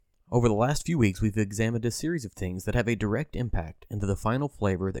Over the last few weeks, we've examined a series of things that have a direct impact into the final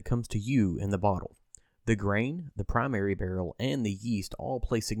flavor that comes to you in the bottle. The grain, the primary barrel, and the yeast all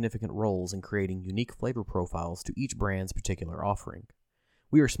play significant roles in creating unique flavor profiles to each brand's particular offering.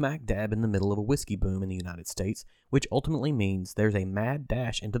 We are smack dab in the middle of a whiskey boom in the United States, which ultimately means there's a mad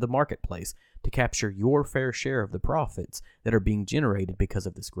dash into the marketplace to capture your fair share of the profits that are being generated because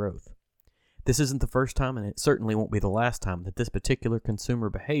of this growth. This isn't the first time, and it certainly won't be the last time that this particular consumer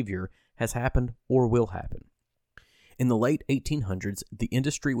behavior has happened or will happen. In the late 1800s, the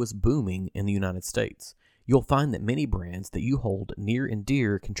industry was booming in the United States. You'll find that many brands that you hold near and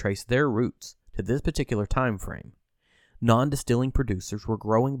dear can trace their roots to this particular time frame. Non-distilling producers were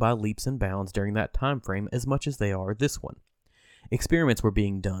growing by leaps and bounds during that time frame as much as they are this one. Experiments were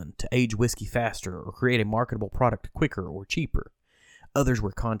being done to age whiskey faster or create a marketable product quicker or cheaper. Others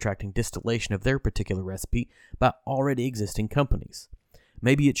were contracting distillation of their particular recipe by already existing companies.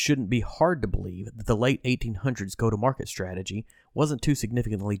 Maybe it shouldn't be hard to believe that the late 1800s go-to-market strategy wasn't too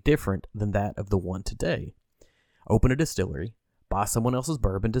significantly different than that of the one today. Open a distillery, buy someone else's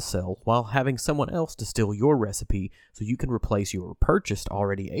bourbon to sell while having someone else distill your recipe so you can replace your purchased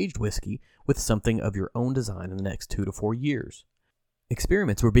already aged whiskey with something of your own design in the next 2 to 4 years.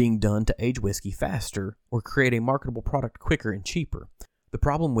 Experiments were being done to age whiskey faster or create a marketable product quicker and cheaper. The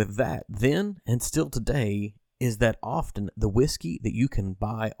problem with that then and still today is that often the whiskey that you can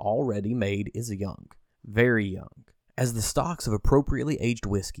buy already made is young, very young. As the stocks of appropriately aged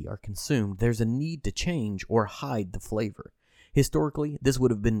whiskey are consumed, there's a need to change or hide the flavor. Historically, this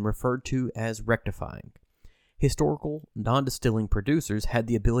would have been referred to as rectifying. Historical non-distilling producers had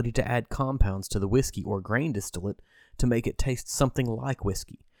the ability to add compounds to the whiskey or grain distillate to make it taste something like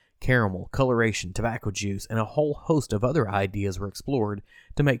whiskey. Caramel, coloration, tobacco juice, and a whole host of other ideas were explored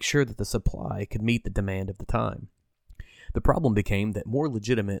to make sure that the supply could meet the demand of the time. The problem became that more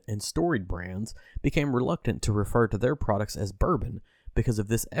legitimate and storied brands became reluctant to refer to their products as bourbon because of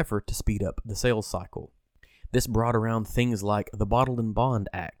this effort to speed up the sales cycle. This brought around things like the Bottled and Bond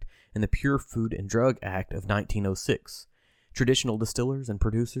Act and the Pure Food and Drug Act of 1906. Traditional distillers and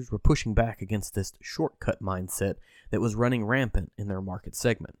producers were pushing back against this shortcut mindset that was running rampant in their market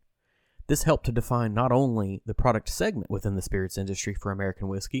segment. This helped to define not only the product segment within the spirits industry for American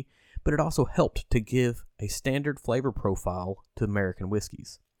whiskey, but it also helped to give a standard flavor profile to American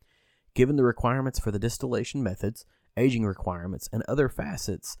whiskeys. Given the requirements for the distillation methods, aging requirements, and other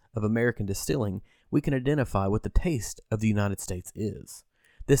facets of American distilling, we can identify what the taste of the United States is.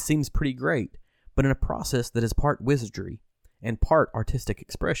 This seems pretty great, but in a process that is part wizardry and part artistic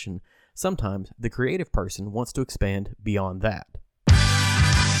expression, sometimes the creative person wants to expand beyond that.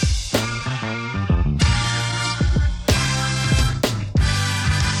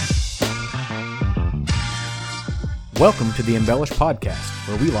 Welcome to the Embellish Podcast,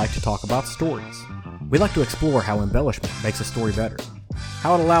 where we like to talk about stories. We like to explore how embellishment makes a story better,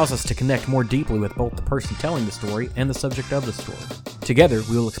 how it allows us to connect more deeply with both the person telling the story and the subject of the story. Together,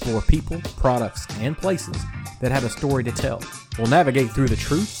 we will explore people, products, and places that have a story to tell. We'll navigate through the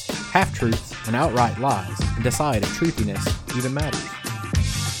truths, half-truths, and outright lies, and decide if truthiness even matters.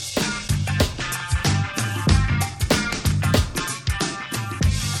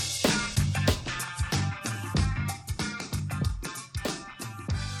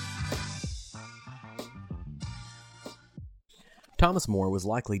 Thomas Moore was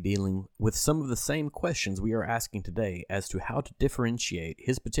likely dealing with some of the same questions we are asking today as to how to differentiate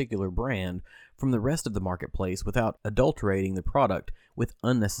his particular brand from the rest of the marketplace without adulterating the product with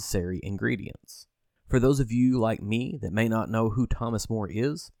unnecessary ingredients. For those of you like me that may not know who Thomas Moore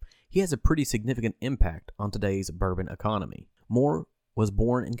is, he has a pretty significant impact on today's bourbon economy. Moore was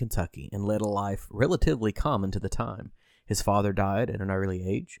born in Kentucky and led a life relatively common to the time. His father died at an early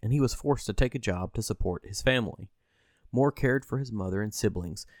age, and he was forced to take a job to support his family. Moore cared for his mother and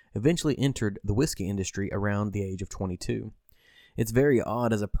siblings, eventually entered the whiskey industry around the age of 22. It's very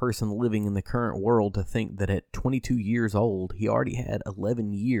odd as a person living in the current world to think that at 22 years old, he already had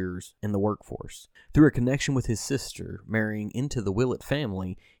 11 years in the workforce. Through a connection with his sister, marrying into the Willett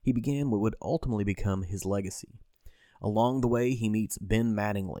family, he began what would ultimately become his legacy. Along the way, he meets Ben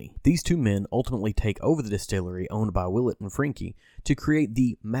Mattingly. These two men ultimately take over the distillery owned by Willett and Franke to create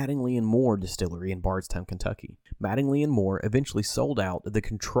the Mattingly and Moore distillery in Bardstown, Kentucky. Mattingly and Moore eventually sold out the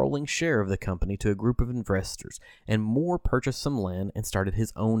controlling share of the company to a group of investors, and Moore purchased some land and started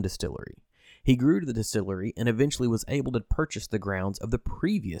his own distillery. He grew the distillery and eventually was able to purchase the grounds of the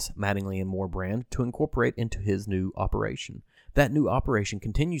previous Mattingly and Moore brand to incorporate into his new operation. That new operation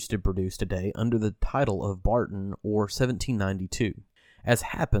continues to produce today under the title of Barton or 1792. As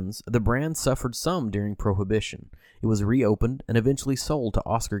happens, the brand suffered some during Prohibition. It was reopened and eventually sold to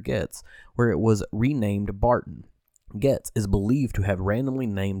Oscar Getz, where it was renamed Barton. Getz is believed to have randomly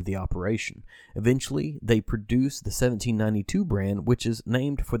named the operation. Eventually, they produced the 1792 brand, which is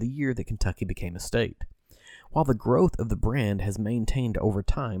named for the year that Kentucky became a state. While the growth of the brand has maintained over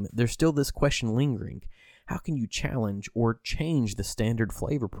time, there's still this question lingering. How can you challenge or change the standard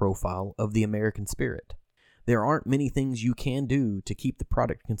flavor profile of the American spirit? There aren't many things you can do to keep the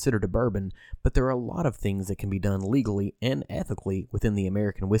product considered a bourbon, but there are a lot of things that can be done legally and ethically within the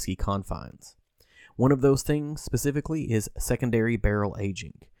American whiskey confines. One of those things, specifically, is secondary barrel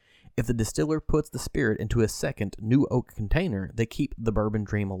aging. If the distiller puts the spirit into a second, new oak container, they keep the bourbon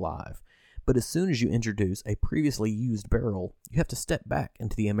dream alive. But as soon as you introduce a previously used barrel, you have to step back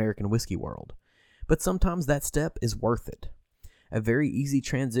into the American whiskey world. But sometimes that step is worth it. A very easy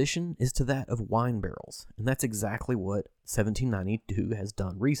transition is to that of wine barrels, and that's exactly what 1792 has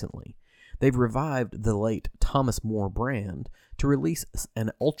done recently. They've revived the late Thomas Moore brand to release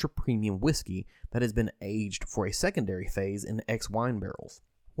an ultra-premium whiskey that has been aged for a secondary phase in ex-wine barrels.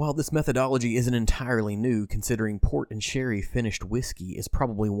 While this methodology isn't entirely new, considering port and sherry finished whiskey is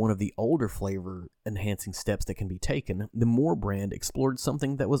probably one of the older flavor-enhancing steps that can be taken, the Moore brand explored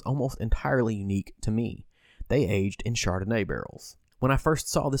something that was almost entirely unique to me. They aged in Chardonnay barrels. When I first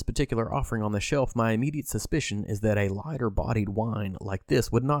saw this particular offering on the shelf, my immediate suspicion is that a lighter-bodied wine like this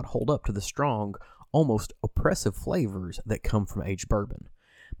would not hold up to the strong, almost oppressive flavors that come from aged bourbon.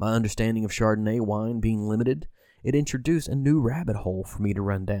 My understanding of Chardonnay wine being limited, it introduced a new rabbit hole for me to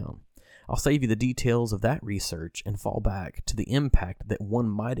run down. I'll save you the details of that research and fall back to the impact that one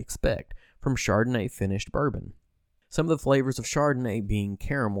might expect from Chardonnay finished bourbon. Some of the flavors of Chardonnay, being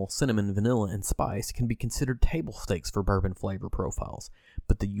caramel, cinnamon, vanilla, and spice, can be considered table stakes for bourbon flavor profiles,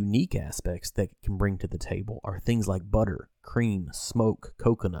 but the unique aspects that it can bring to the table are things like butter, cream, smoke,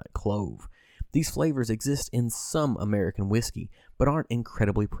 coconut, clove. These flavors exist in some American whiskey, but aren't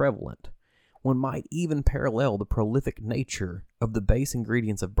incredibly prevalent. One might even parallel the prolific nature of the base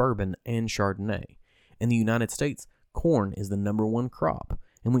ingredients of bourbon and Chardonnay. In the United States, corn is the number one crop,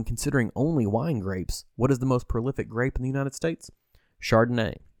 and when considering only wine grapes, what is the most prolific grape in the United States?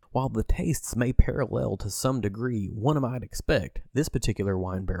 Chardonnay. While the tastes may parallel to some degree, one might expect this particular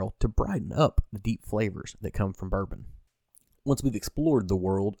wine barrel to brighten up the deep flavors that come from bourbon. Once we've explored the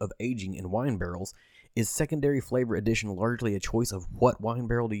world of aging in wine barrels, is secondary flavor addition largely a choice of what wine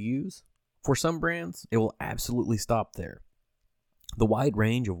barrel to use? For some brands, it will absolutely stop there. The wide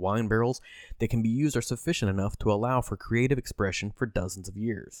range of wine barrels that can be used are sufficient enough to allow for creative expression for dozens of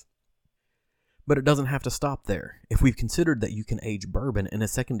years. But it doesn't have to stop there. If we've considered that you can age bourbon in a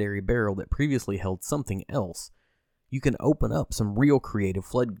secondary barrel that previously held something else, you can open up some real creative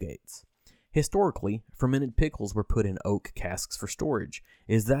floodgates. Historically, fermented pickles were put in oak casks for storage.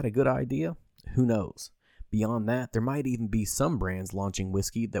 Is that a good idea? Who knows? Beyond that, there might even be some brands launching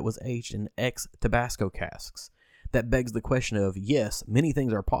whiskey that was aged in ex-Tabasco casks. That begs the question of, yes, many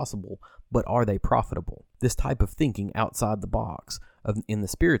things are possible, but are they profitable? This type of thinking outside the box in the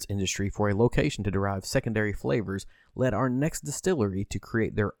spirits industry for a location to derive secondary flavors led our next distillery to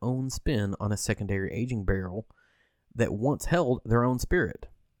create their own spin on a secondary aging barrel that once held their own spirit.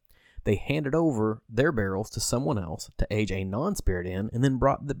 They handed over their barrels to someone else to age a non-spirit in, and then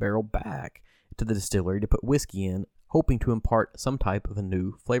brought the barrel back to the distillery to put whiskey in, hoping to impart some type of a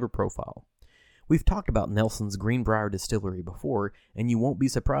new flavor profile. We've talked about Nelson's Greenbrier Distillery before, and you won't be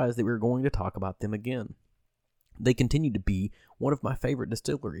surprised that we're going to talk about them again. They continue to be one of my favorite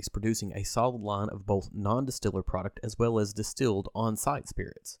distilleries, producing a solid line of both non-distiller product as well as distilled on-site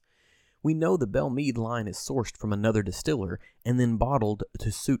spirits. We know the Belle Meade line is sourced from another distiller and then bottled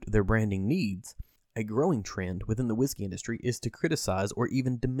to suit their branding needs. A growing trend within the whiskey industry is to criticize or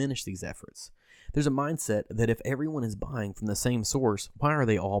even diminish these efforts. There's a mindset that if everyone is buying from the same source, why are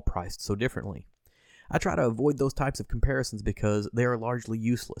they all priced so differently? I try to avoid those types of comparisons because they are largely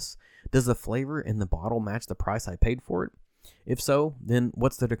useless. Does the flavor in the bottle match the price I paid for it? If so, then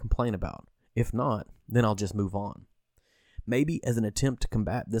what's there to complain about? If not, then I'll just move on. Maybe as an attempt to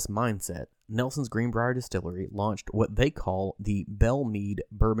combat this mindset, Nelson's Greenbrier Distillery launched what they call the Belle Meade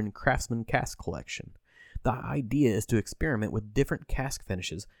Bourbon Craftsman Cask Collection. The idea is to experiment with different cask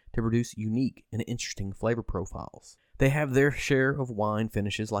finishes to produce unique and interesting flavor profiles. They have their share of wine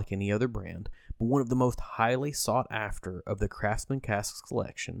finishes like any other brand, but one of the most highly sought after of the Craftsman Casks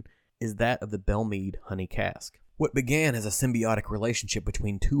collection is that of the Belle Meade Honey Cask. What began as a symbiotic relationship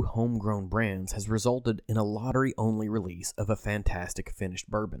between two homegrown brands has resulted in a lottery-only release of a fantastic finished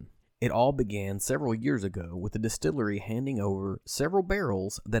bourbon. It all began several years ago with the distillery handing over several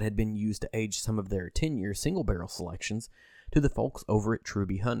barrels that had been used to age some of their 10-year single-barrel selections to the folks over at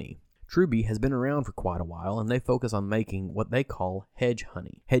Truby Honey. Truby has been around for quite a while, and they focus on making what they call hedge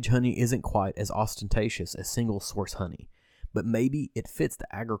honey. Hedge honey isn't quite as ostentatious as single-source honey, but maybe it fits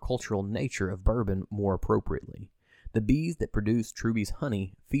the agricultural nature of bourbon more appropriately. The bees that produce Truby's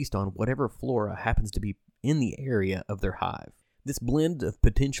honey feast on whatever flora happens to be in the area of their hive. This blend of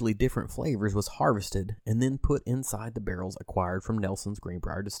potentially different flavors was harvested and then put inside the barrels acquired from Nelson's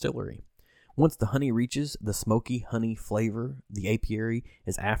Greenbrier Distillery. Once the honey reaches the smoky honey flavor the apiary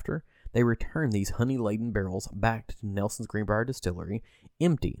is after, they return these honey-laden barrels back to Nelson's Greenbrier Distillery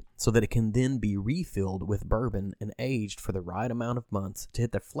empty so that it can then be refilled with bourbon and aged for the right amount of months to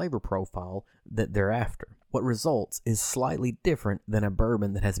hit the flavor profile that they're after. What results is slightly different than a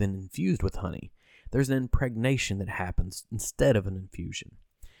bourbon that has been infused with honey. There's an impregnation that happens instead of an infusion.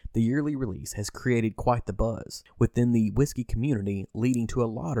 The yearly release has created quite the buzz within the whiskey community, leading to a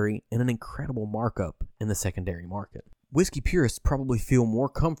lottery and an incredible markup in the secondary market. Whiskey purists probably feel more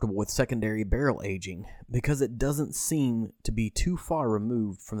comfortable with secondary barrel aging because it doesn't seem to be too far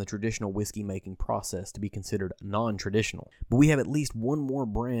removed from the traditional whiskey making process to be considered non-traditional. But we have at least one more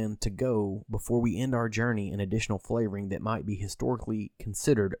brand to go before we end our journey in additional flavoring that might be historically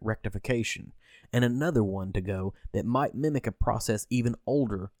considered rectification, and another one to go that might mimic a process even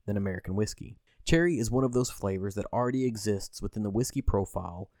older than American whiskey. Cherry is one of those flavors that already exists within the whiskey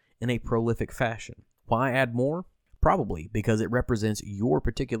profile in a prolific fashion. Why add more? Probably because it represents your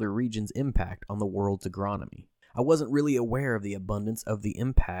particular region's impact on the world's agronomy. I wasn't really aware of the abundance of the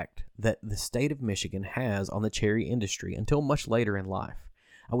impact that the state of Michigan has on the cherry industry until much later in life.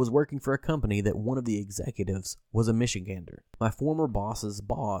 I was working for a company that one of the executives was a Michigander. My former boss's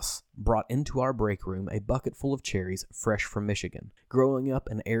boss brought into our break room a bucket full of cherries fresh from Michigan. Growing up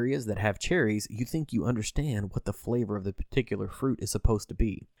in areas that have cherries, you think you understand what the flavor of the particular fruit is supposed to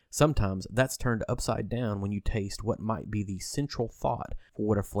be. Sometimes that's turned upside down when you taste what might be the central thought for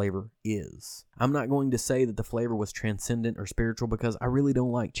what a flavor is. I'm not going to say that the flavor was transcendent or spiritual because I really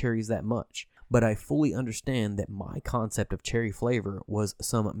don't like cherries that much, but I fully understand that my concept of cherry flavor was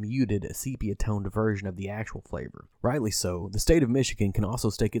some muted, sepia-toned version of the actual flavor. Rightly so, the state of Michigan can also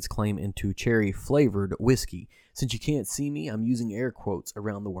stake its claim into cherry-flavored whiskey. Since you can't see me, I'm using air quotes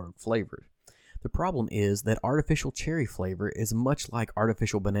around the word flavored. The problem is that artificial cherry flavor is much like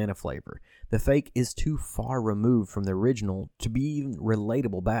artificial banana flavor. The fake is too far removed from the original to be even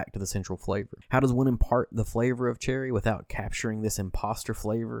relatable back to the central flavor. How does one impart the flavor of cherry without capturing this imposter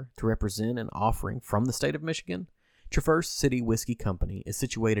flavor to represent an offering from the state of Michigan? Traverse City Whiskey Company is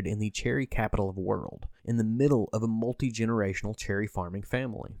situated in the cherry capital of the world, in the middle of a multi-generational cherry farming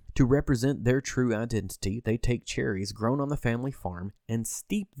family. To represent their true identity, they take cherries grown on the family farm and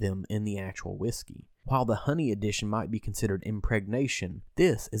steep them in the actual whiskey. While the honey addition might be considered impregnation,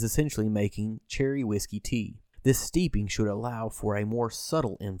 this is essentially making cherry whiskey tea. This steeping should allow for a more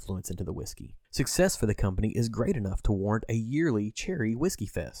subtle influence into the whiskey. Success for the company is great enough to warrant a yearly Cherry Whiskey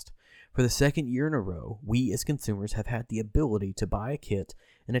Fest. For the second year in a row, we as consumers have had the ability to buy a kit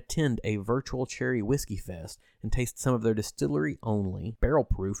and attend a virtual Cherry Whiskey Fest and taste some of their distillery-only,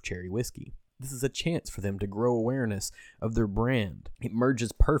 barrel-proof cherry whiskey. This is a chance for them to grow awareness of their brand. It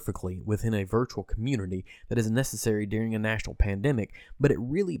merges perfectly within a virtual community that is necessary during a national pandemic, but it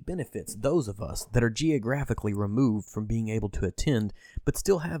really benefits those of us that are geographically removed from being able to attend, but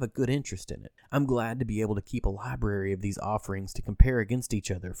still have a good interest in it. I'm glad to be able to keep a library of these offerings to compare against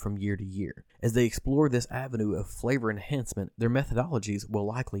each other from year to year. As they explore this avenue of flavor enhancement, their methodologies will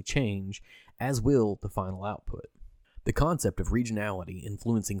likely change, as will the final output. The concept of regionality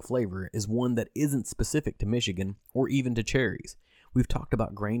influencing flavor is one that isn't specific to Michigan or even to cherries. We've talked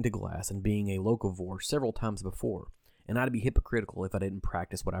about grain to glass and being a locavore several times before, and I'd be hypocritical if I didn't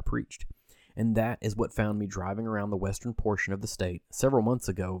practice what I preached. And that is what found me driving around the western portion of the state several months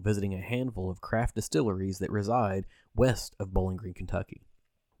ago, visiting a handful of craft distilleries that reside west of Bowling Green, Kentucky.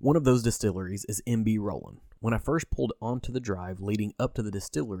 One of those distilleries is M.B. Roland. When I first pulled onto the drive leading up to the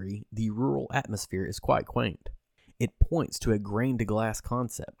distillery, the rural atmosphere is quite quaint. It points to a grain-to-glass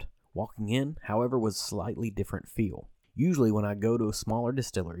concept. Walking in, however, was a slightly different feel. Usually when I go to smaller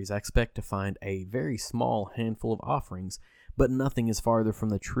distilleries, I expect to find a very small handful of offerings, but nothing is farther from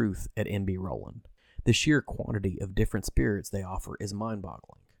the truth at M.B. Roland. The sheer quantity of different spirits they offer is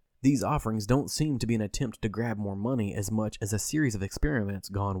mind-boggling. These offerings don't seem to be an attempt to grab more money as much as a series of experiments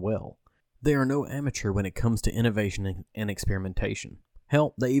gone well. They are no amateur when it comes to innovation and experimentation.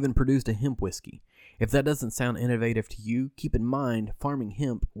 Hell, they even produced a hemp whiskey. If that doesn't sound innovative to you, keep in mind farming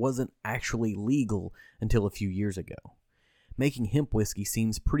hemp wasn't actually legal until a few years ago. Making hemp whiskey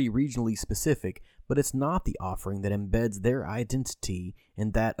seems pretty regionally specific, but it's not the offering that embeds their identity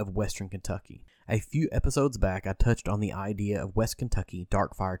in that of Western Kentucky. A few episodes back, I touched on the idea of West Kentucky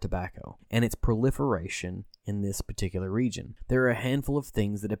dark fire tobacco and its proliferation in this particular region. There are a handful of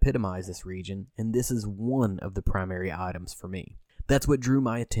things that epitomize this region, and this is one of the primary items for me. That's what drew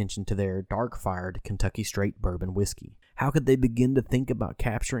my attention to their dark-fired Kentucky Straight Bourbon whiskey. How could they begin to think about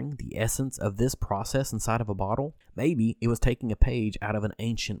capturing the essence of this process inside of a bottle? Maybe it was taking a page out of an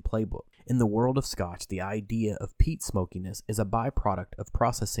ancient playbook. In the world of Scotch, the idea of peat smokiness is a byproduct of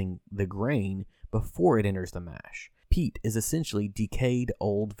processing the grain before it enters the mash. Peat is essentially decayed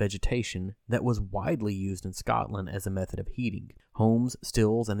old vegetation that was widely used in Scotland as a method of heating. Homes,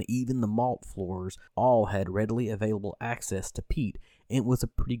 stills, and even the malt floors all had readily available access to peat, and it was a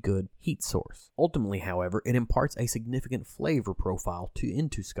pretty good heat source. Ultimately, however, it imparts a significant flavor profile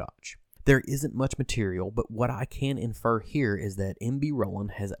into Scotch. There isn't much material, but what I can infer here is that M.B.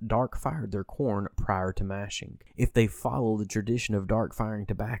 Roland has dark-fired their corn prior to mashing. If they follow the tradition of dark-firing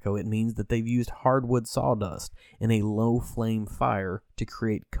tobacco, it means that they've used hardwood sawdust in a low-flame fire to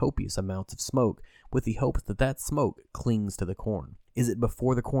create copious amounts of smoke, with the hopes that that smoke clings to the corn. Is it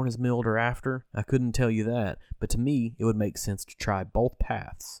before the corn is milled or after? I couldn't tell you that, but to me, it would make sense to try both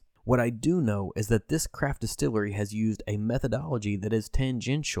paths. What I do know is that this craft distillery has used a methodology that is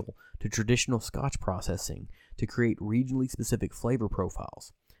tangential to traditional Scotch processing to create regionally specific flavor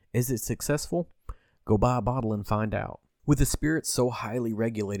profiles. Is it successful? Go buy a bottle and find out. With a spirit so highly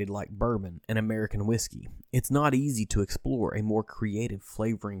regulated like bourbon and American whiskey, it's not easy to explore a more creative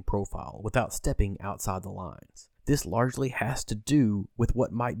flavoring profile without stepping outside the lines. This largely has to do with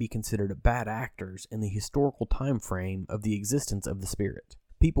what might be considered bad actors in the historical time frame of the existence of the spirit.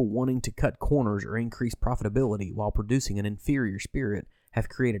 People wanting to cut corners or increase profitability while producing an inferior spirit have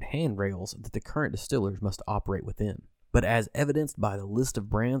created handrails that the current distillers must operate within. But as evidenced by the list of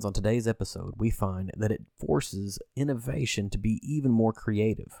brands on today's episode, we find that it forces innovation to be even more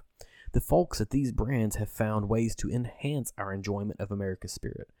creative. The folks at these brands have found ways to enhance our enjoyment of America's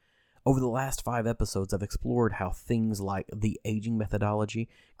spirit. Over the last 5 episodes, I've explored how things like the aging methodology,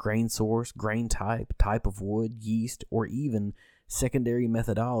 grain source, grain type, type of wood, yeast, or even secondary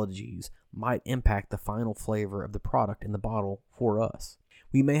methodologies might impact the final flavor of the product in the bottle for us.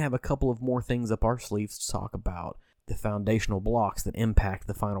 We may have a couple of more things up our sleeves to talk about, the foundational blocks that impact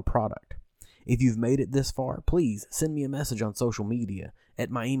the final product. If you've made it this far, please send me a message on social media, at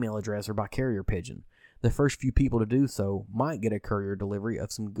my email address, or by carrier pigeon. The first few people to do so might get a courier delivery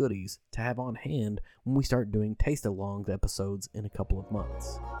of some goodies to have on hand when we start doing taste-alongs episodes in a couple of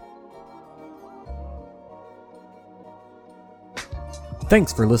months.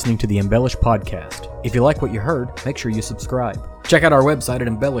 Thanks for listening to the Embellish Podcast. If you like what you heard, make sure you subscribe. Check out our website at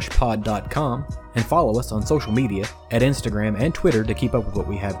embellishpod.com and follow us on social media at Instagram and Twitter to keep up with what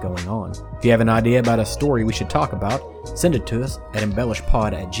we have going on. If you have an idea about a story we should talk about, send it to us at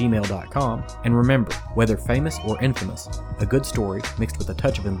embellishpod@gmail.com. And remember, whether famous or infamous, a good story mixed with a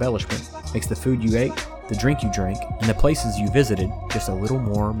touch of embellishment makes the food you ate, the drink you drank, and the places you visited just a little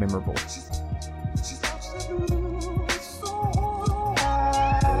more memorable.